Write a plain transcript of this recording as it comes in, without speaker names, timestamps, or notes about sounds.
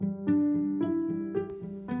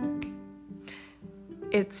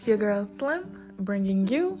It's your girl Slim, bringing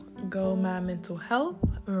you Go My Mental Health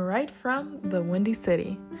right from the Windy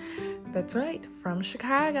City. That's right, from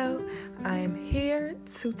Chicago. I am here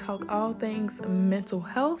to talk all things mental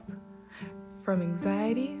health, from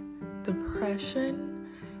anxiety, depression,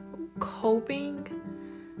 coping,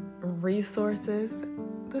 resources,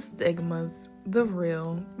 the stigmas, the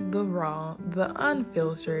real, the raw, the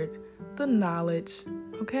unfiltered, the knowledge,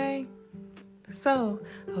 okay? So,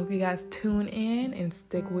 I hope you guys tune in and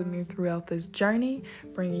stick with me throughout this journey,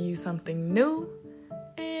 bringing you something new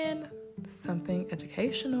and something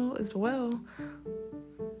educational as well.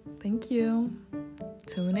 Thank you.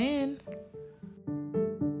 Tune in.